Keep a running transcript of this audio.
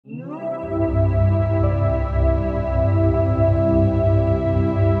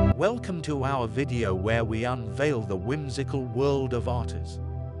Welcome to our video where we unveil the whimsical world of otters.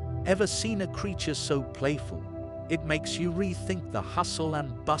 Ever seen a creature so playful? It makes you rethink the hustle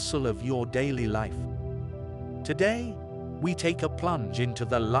and bustle of your daily life. Today, we take a plunge into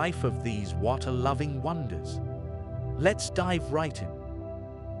the life of these water-loving wonders. Let's dive right in.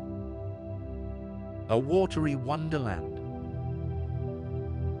 A watery wonderland.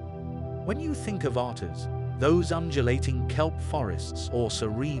 When you think of otters, those undulating kelp forests or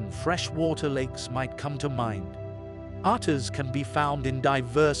serene freshwater lakes might come to mind. Otters can be found in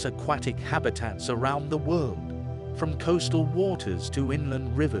diverse aquatic habitats around the world, from coastal waters to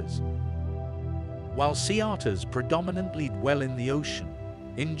inland rivers. While sea otters predominantly dwell in the ocean,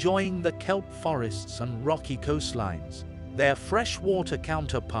 enjoying the kelp forests and rocky coastlines, their freshwater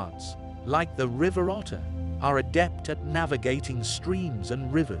counterparts, like the river otter, are adept at navigating streams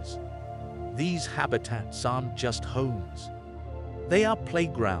and rivers. These habitats aren't just homes. They are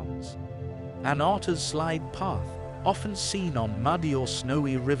playgrounds. An otter's slide path, often seen on muddy or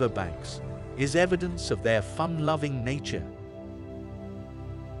snowy riverbanks, is evidence of their fun-loving nature.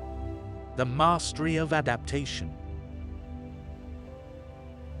 The mastery of adaptation.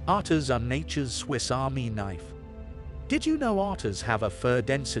 Otters are nature's Swiss Army knife. Did you know otters have a fur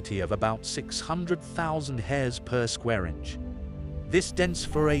density of about 600,000 hairs per square inch? This dense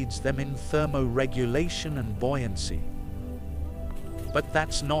fur aids them in thermoregulation and buoyancy. But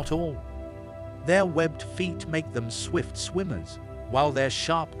that's not all. Their webbed feet make them swift swimmers, while their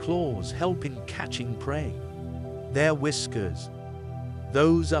sharp claws help in catching prey. Their whiskers,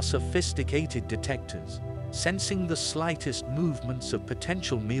 those are sophisticated detectors, sensing the slightest movements of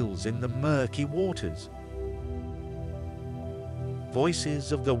potential meals in the murky waters.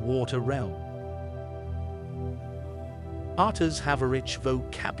 Voices of the water realm. Otters have a rich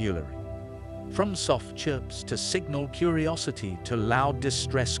vocabulary. From soft chirps to signal curiosity to loud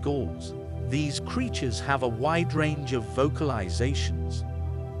distress calls, these creatures have a wide range of vocalizations.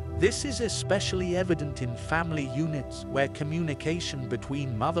 This is especially evident in family units where communication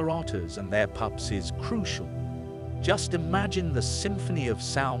between mother otters and their pups is crucial. Just imagine the symphony of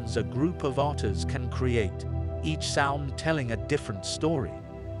sounds a group of otters can create, each sound telling a different story.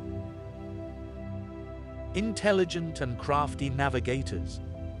 Intelligent and crafty navigators.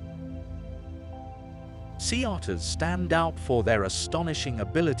 Sea otters stand out for their astonishing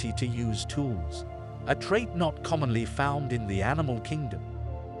ability to use tools, a trait not commonly found in the animal kingdom.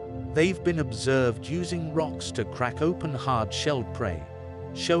 They've been observed using rocks to crack open hard-shelled prey,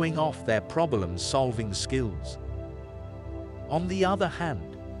 showing off their problem-solving skills. On the other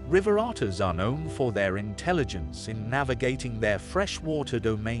hand, river otters are known for their intelligence in navigating their freshwater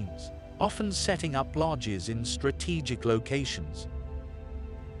domains, often setting up lodges in strategic locations.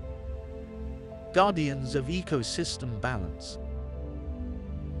 Guardians of ecosystem balance.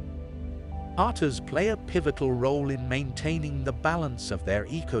 Otters play a pivotal role in maintaining the balance of their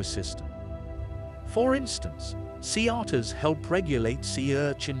ecosystem. For instance, sea otters help regulate sea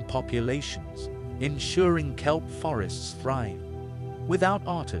urchin populations, ensuring kelp forests thrive. Without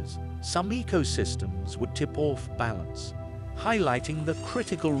otters, some ecosystems would tip off balance, highlighting the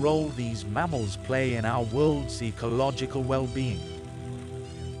critical role these mammals play in our world's ecological well-being.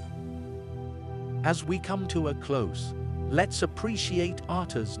 As we come to a close, let's appreciate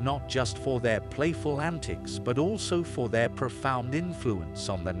otters not just for their playful antics but also for their profound influence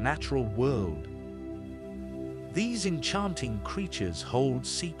on the natural world. These enchanting creatures hold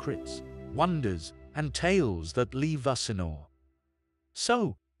secrets, wonders, and tales that leave us in awe.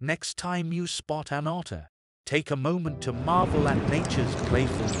 So, next time you spot an otter, take a moment to marvel at nature's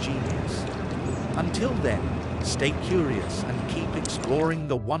playful genius. Until then, stay curious and keep exploring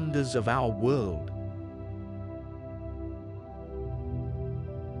the wonders of our world.